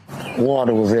home.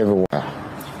 Water was everywhere.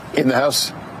 In the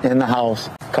house? In the house,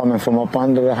 coming from up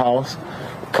under the house,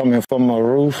 coming from a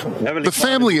roof. The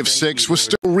family of six was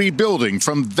still rebuilding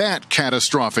from that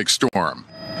catastrophic storm.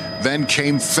 Then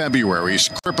came February's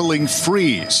crippling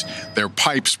freeze. Their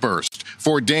pipes burst.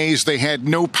 For days they had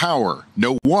no power,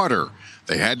 no water.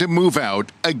 They had to move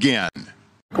out again.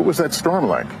 What was that storm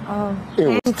like?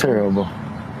 It was terrible.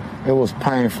 It was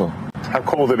painful. How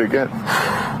cold did it get?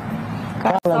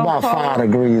 Probably about 5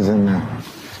 degrees in there.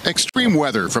 Extreme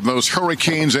weather from those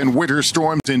hurricanes and winter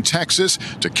storms in Texas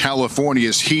to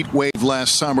California's heat wave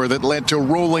last summer that led to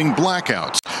rolling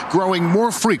blackouts, growing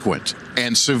more frequent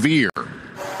and severe.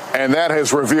 And that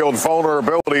has revealed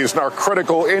vulnerabilities in our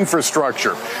critical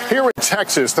infrastructure. Here in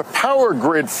Texas, the power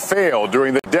grid failed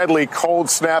during the deadly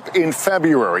cold snap in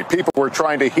February. People were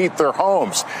trying to heat their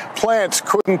homes. Plants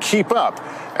couldn't keep up.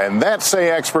 And that,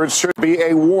 say experts, should be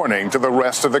a warning to the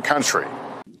rest of the country.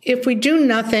 If we do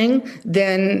nothing,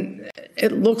 then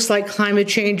it looks like climate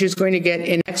change is going to get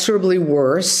inexorably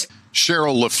worse.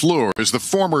 Cheryl LaFleur is the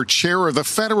former chair of the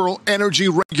Federal Energy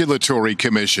Regulatory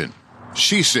Commission.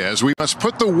 She says we must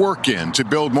put the work in to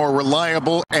build more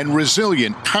reliable and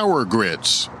resilient power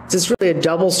grids. This is really a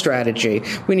double strategy.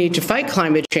 We need to fight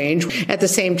climate change. At the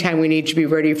same time, we need to be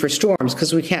ready for storms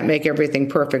because we can't make everything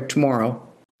perfect tomorrow.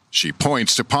 She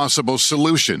points to possible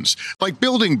solutions, like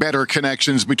building better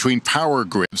connections between power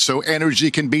grids so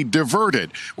energy can be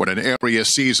diverted when an area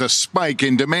sees a spike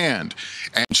in demand.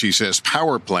 And she says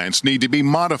power plants need to be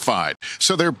modified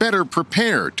so they're better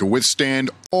prepared to withstand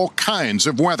all kinds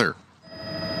of weather.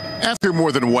 After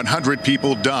more than 100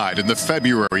 people died in the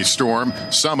February storm,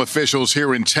 some officials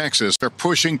here in Texas are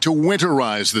pushing to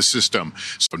winterize the system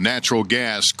so natural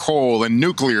gas, coal, and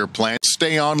nuclear plants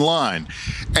stay online,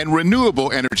 and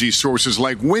renewable energy sources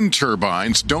like wind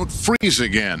turbines don't freeze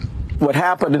again. What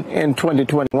happened in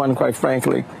 2021, quite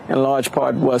frankly, in large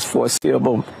part was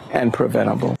foreseeable and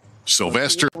preventable.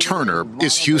 Sylvester Turner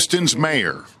is Houston's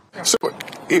mayor. So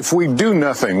if we do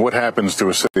nothing, what happens to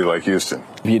a city like Houston?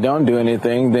 If you don't do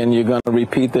anything, then you're going to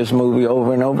repeat this movie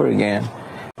over and over again.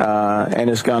 And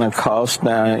it's going to cost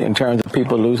in terms of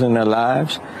people losing their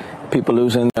lives, people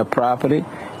losing their property,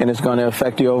 and it's going to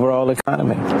affect the overall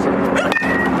economy.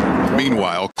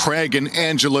 Meanwhile, Craig and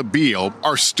Angela Beal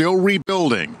are still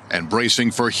rebuilding and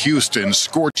bracing for Houston's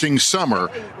scorching summer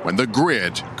when the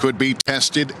grid could be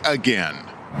tested again.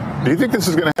 Do you think this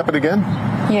is going to happen again?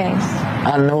 Yes.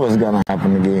 I know it's going to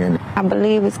happen again. I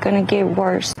believe it's going to get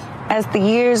worse. As the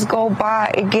years go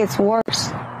by, it gets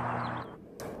worse.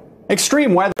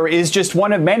 Extreme weather is just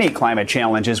one of many climate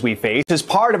challenges we face. As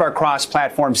part of our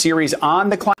cross-platform series on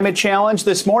the climate challenge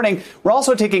this morning, we're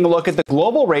also taking a look at the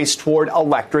global race toward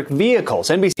electric vehicles.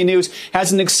 NBC News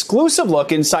has an exclusive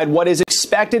look inside what is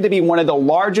expected to be one of the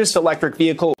largest electric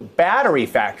vehicle battery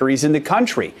factories in the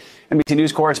country. NBC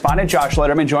News correspondent Josh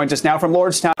Letterman joins us now from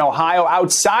Lordstown, Ohio,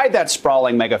 outside that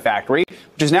sprawling mega factory,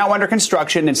 which is now under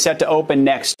construction and set to open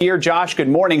next year. Josh, good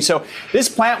morning. So this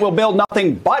plant will build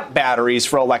nothing but batteries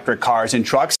for electric cars and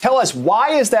trucks. Tell us,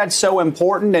 why is that so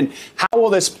important, and how will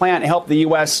this plant help the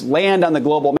U.S. land on the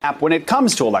global map when it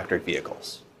comes to electric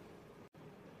vehicles?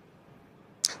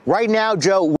 Right now,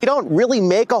 Joe, we don't really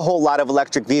make a whole lot of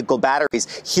electric vehicle batteries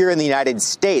here in the United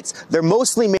States. They're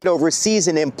mostly made overseas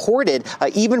and imported,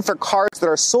 even for cars that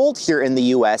are sold here in the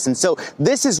U.S. And so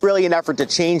this is really an effort to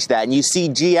change that. And you see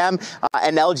GM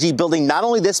and LG building not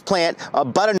only this plant,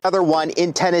 but another one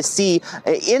in Tennessee.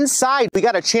 Inside, we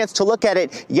got a chance to look at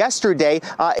it yesterday.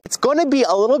 It's going to be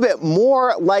a little bit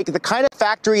more like the kind of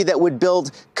factory that would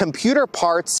build computer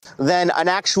parts than an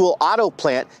actual auto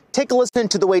plant. Take a listen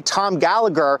to the way Tom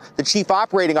Gallagher, the chief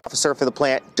operating officer for the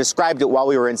plant, described it while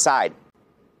we were inside.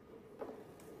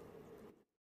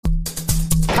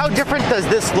 How different does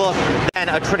this look than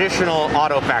a traditional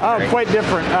auto factory? Oh, quite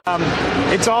different.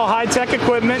 It's all high-tech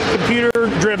equipment,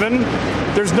 computer-driven.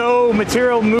 There's no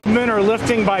material movement or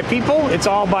lifting by people. It's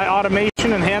all by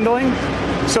automation and handling.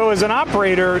 So as an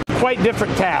operator, quite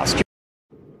different task.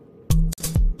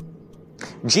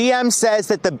 GM says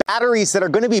that the batteries that are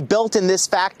going to be built in this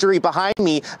factory behind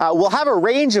me will have a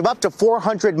range of up to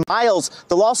 400 miles.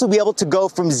 They'll also be able to go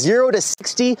from 0 to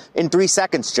 60 in 3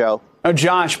 seconds, Joe. Now,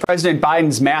 Josh, President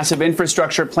Biden's massive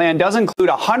infrastructure plan does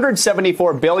include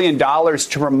 $174 billion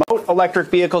to promote electric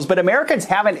vehicles, but Americans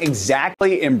haven't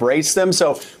exactly embraced them.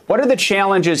 So what are the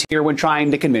challenges here when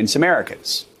trying to convince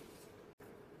Americans?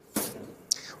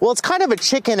 Well, it's kind of a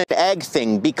chicken and egg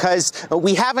thing because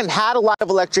we haven't had a lot of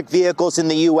electric vehicles in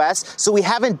the U.S., so we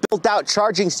haven't built out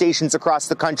charging stations across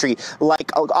the country like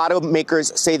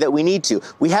automakers say that we need to.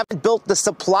 We haven't built the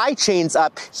supply chains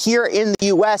up here in the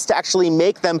U.S. to actually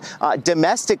make them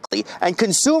domestically. And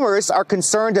consumers are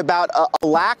concerned about a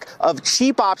lack of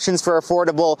cheap options for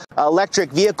affordable electric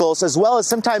vehicles, as well as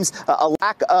sometimes a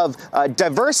lack of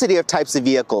diversity of types of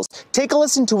vehicles. Take a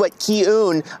listen to what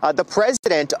Ki-un, the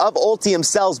president of Ultium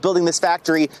Cells building this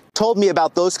factory, told me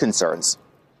about those concerns.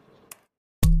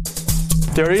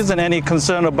 There isn't any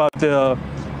concern about the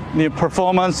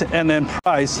performance and then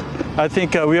price. I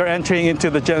think we are entering into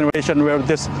the generation where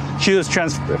this huge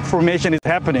transformation is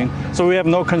happening, so we have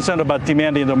no concern about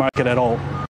demand in the market at all.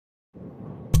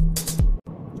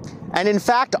 And in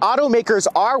fact, automakers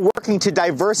are working to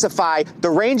diversify the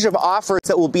range of offers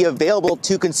that will be available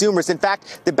to consumers. In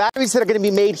fact, the batteries that are going to be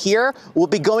made here will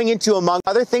be going into, among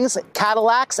other things,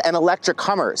 Cadillacs and electric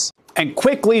Hummers. And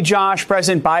quickly, Josh,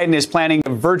 President Biden is planning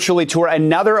to virtually tour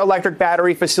another electric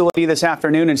battery facility this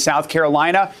afternoon in South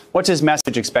Carolina. What's his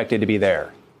message expected to be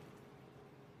there?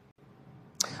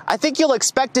 I think you'll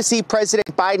expect to see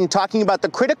President Biden talking about the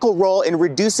critical role in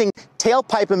reducing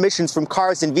tailpipe emissions from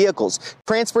cars and vehicles.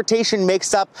 Transportation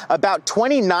makes up about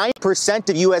 29%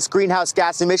 of U.S. greenhouse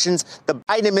gas emissions. The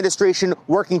Biden administration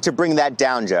working to bring that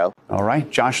down, Joe. All right.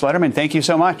 Josh Letterman, thank you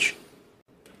so much.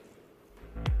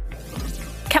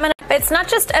 Coming up, it's not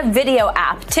just a video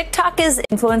app. TikTok is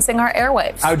influencing our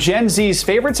airwaves. How Gen Z's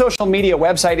favorite social media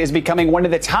website is becoming one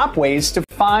of the top ways to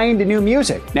find new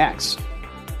music. Next.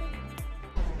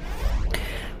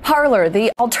 Parler,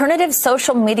 the alternative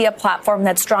social media platform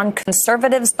that's drawn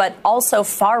conservatives but also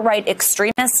far-right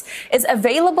extremists, is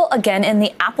available again in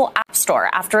the Apple App Store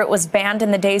after it was banned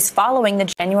in the days following the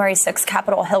January 6th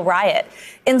Capitol Hill riot.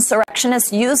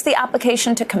 Insurrectionists used the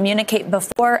application to communicate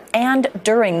before and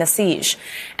during the siege.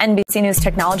 NBC News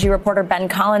technology reporter Ben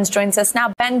Collins joins us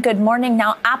now. Ben, good morning.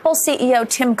 Now, Apple CEO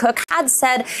Tim Cook had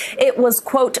said it was,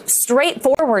 quote,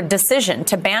 straightforward decision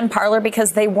to ban Parler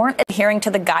because they weren't adhering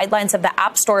to the guidelines of the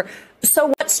App Store. So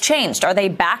what's changed? Are they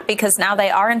back because now they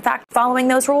are, in fact, following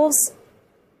those rules?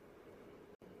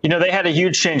 You know, they had a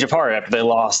huge change of heart after they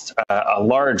lost a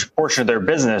large portion of their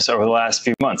business over the last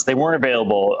few months. They weren't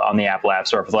available on the Apple App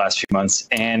Store for the last few months,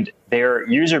 and their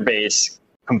user base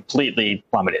completely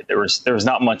plummeted. There was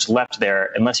not much left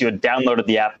there unless you had downloaded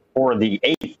the app before the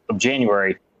 8th of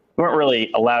January. You weren't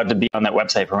really allowed to be on that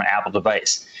website from an Apple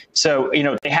device. So, you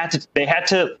know, they had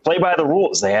to play by the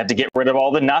rules. They had to get rid of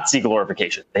all the Nazi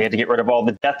glorification. They had to get rid of all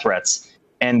the death threats.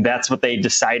 And that's what they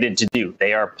decided to do.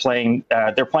 They are playing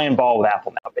ball with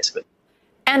Apple now, basically.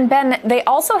 And Ben, they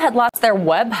also had lost their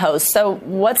web host. So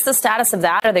what's the status of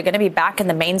that? Are they going to be back in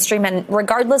the mainstream? And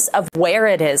regardless of where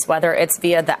it is, whether it's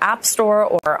via the App Store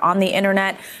or on the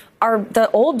internet, are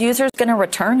the old users going to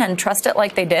return and trust it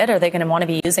like they did? Are they going to want to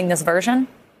be using this version?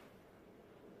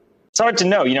 It's hard to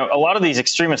know. You know, a lot of these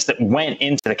extremists that went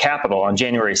into the Capitol on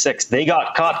January 6th, they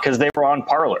got caught because they were on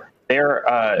Parler. Their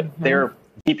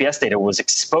GPS data was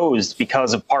exposed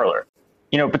because of Parler.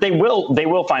 You know, but they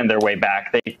will find their way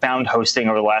back. They found hosting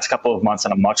over the last couple of months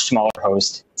on a much smaller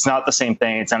host. It's not the same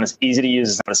thing. It's not as easy to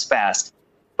use. It's not as fast.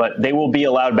 But they will be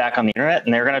allowed back on the internet,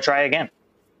 and they're going to try again.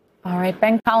 All right,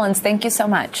 Ben Collins, thank you so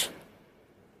much.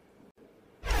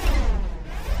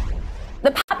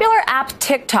 The popular app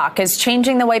TikTok is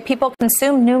changing the way people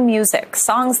consume new music.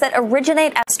 Songs that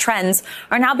originate as trends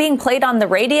are now being played on the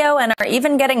radio and are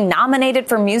even getting nominated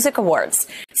for music awards.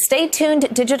 Stay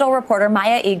tuned. Digital reporter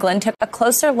Maya Eaglin took a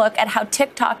closer look at how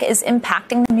TikTok is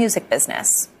impacting the music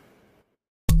business.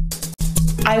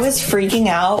 I was freaking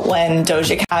out when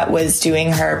Doja Cat was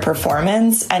doing her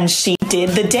performance and she did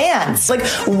the dance. Like,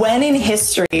 when in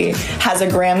history has a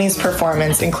Grammys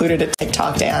performance included a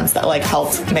TikTok dance that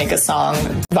helped make a song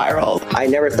viral? I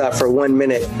never thought for 1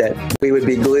 minute that we would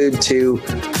be glued to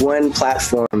one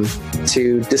platform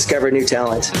to discover new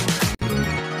talent.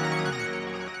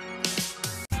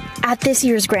 At this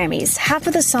year's Grammys, half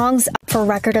of the songs up for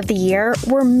Record of the Year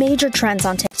were major trends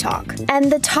on TikTok. And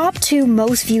the top 2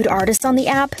 most viewed artists on the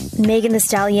app, Megan Thee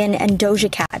Stallion and Doja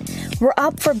Cat, were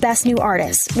up for Best New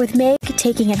Artist, with Meg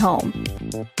taking it home.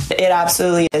 It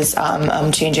absolutely is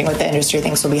changing what the industry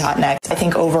thinks will be hot next. I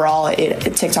think overall,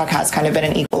 TikTok has kind of been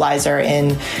an equalizer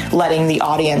in letting the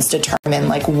audience determine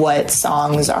what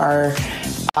songs are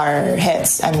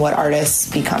hits and what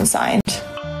artists become signed.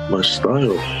 My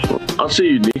style, I'd say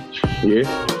unique. Yeah,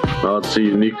 I'd say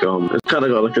unique. It's kind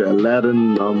of got an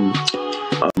Aladdin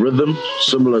rhythm,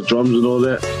 similar drums and all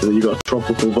that. And then you got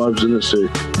tropical vibes in it. So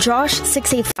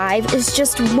Josh685 is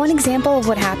just one example of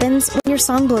what happens when your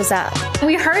song blows up.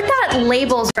 We heard that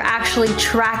labels are actually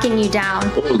tracking you down.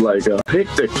 It was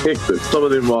hectic. Some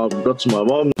of them got to my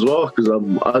mom as well because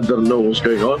I didn't know what was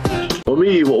going on. For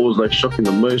me, what was shocking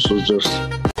the most was just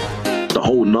the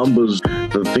whole numbers,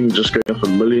 the thing just going up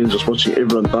in millions, just watching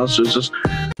everyone dance. So it's just,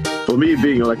 for me,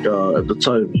 being at the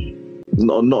time,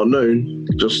 not known,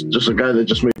 just a guy that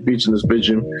just made beats in his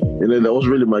bedroom. You know, that was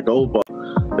really my goal, but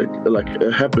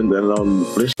it happened, and I'm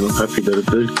blessed and I'm happy that it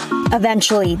did.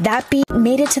 Eventually, that beat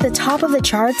made it to the top of the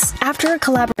charts after a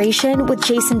collaboration with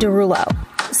Jason Derulo.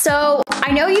 So,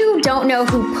 I know you don't know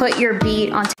who put your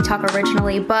beat on TikTok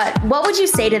originally, but what would you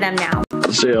say to them now?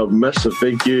 I'd say a massive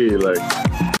thank you.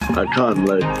 I can't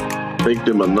thank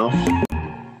them enough.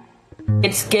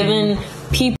 It's given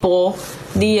people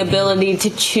the ability to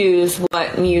choose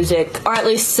what music, or at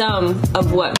least some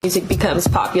of what music becomes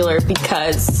popular,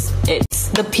 because it's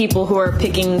the people who are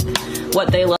picking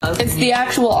what they love. It's the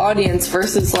actual audience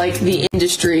versus the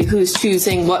industry who's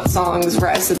choosing what songs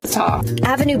rise to the top.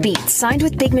 Avenue Beats signed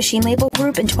with Big Machine Label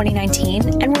Group in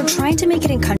 2019 and were trying to make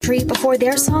it in country before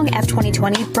their song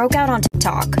F2020 broke out on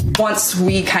TikTok. Once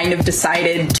we kind of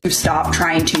decided to stop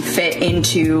trying to fit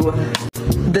into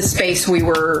the space we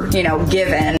were,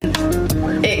 given,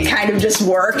 it kind of just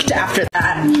worked after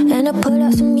that. And I put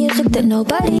out some music that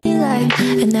nobody liked,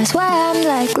 and that's why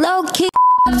I'm low-key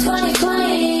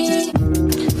 2020.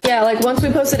 Yeah, once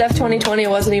we posted F2020, it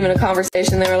wasn't even a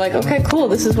conversation. They were like, okay, cool,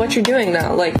 this is what you're doing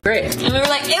now. Great. And we were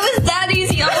like, it was that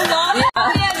easy all along.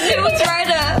 All we had to do was write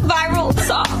a viral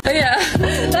song. Yeah,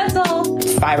 that's all.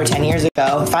 5 or 10 years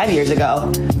ago, 5 years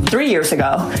ago, 3 years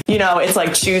ago,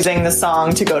 it's choosing the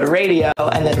song to go to radio,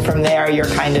 and then from there you're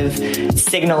kind of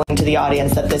signaling to the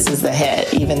audience that this is the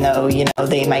hit, even though,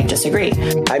 they might disagree.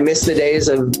 I miss the days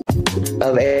of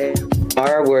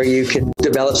AR where you could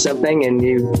develop something and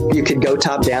you could go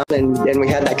top down and we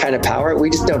had that kind of power.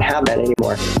 We just don't have that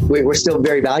anymore. We're still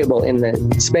very valuable in the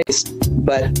space,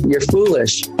 but you're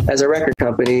foolish as a record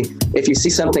company if you see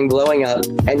something blowing up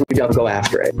and you don't go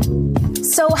after it.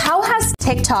 So how has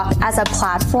TikTok as a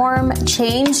platform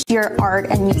changed your art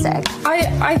and music?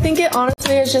 I think it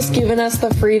honestly has just given us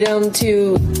the freedom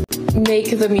to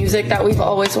make the music that we've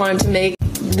always wanted to make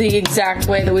the exact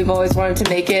way that we've always wanted to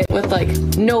make it, with like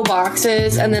no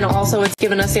boxes. And then also it's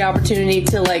given us the opportunity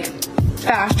to like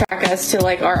fast track us to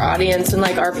like our audience and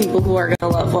like our people who are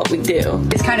gonna love what we do.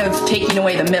 It's kind of taking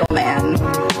away the middleman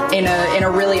in a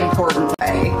really important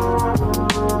way.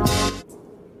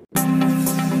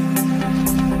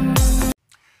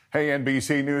 Hey,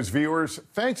 NBC News viewers,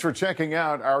 thanks for checking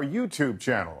out our YouTube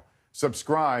channel.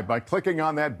 Subscribe by clicking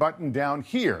on that button down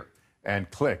here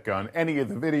and click on any of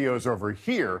the videos over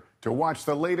here to watch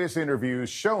the latest interviews,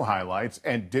 show highlights,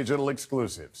 and digital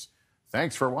exclusives.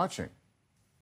 Thanks for watching.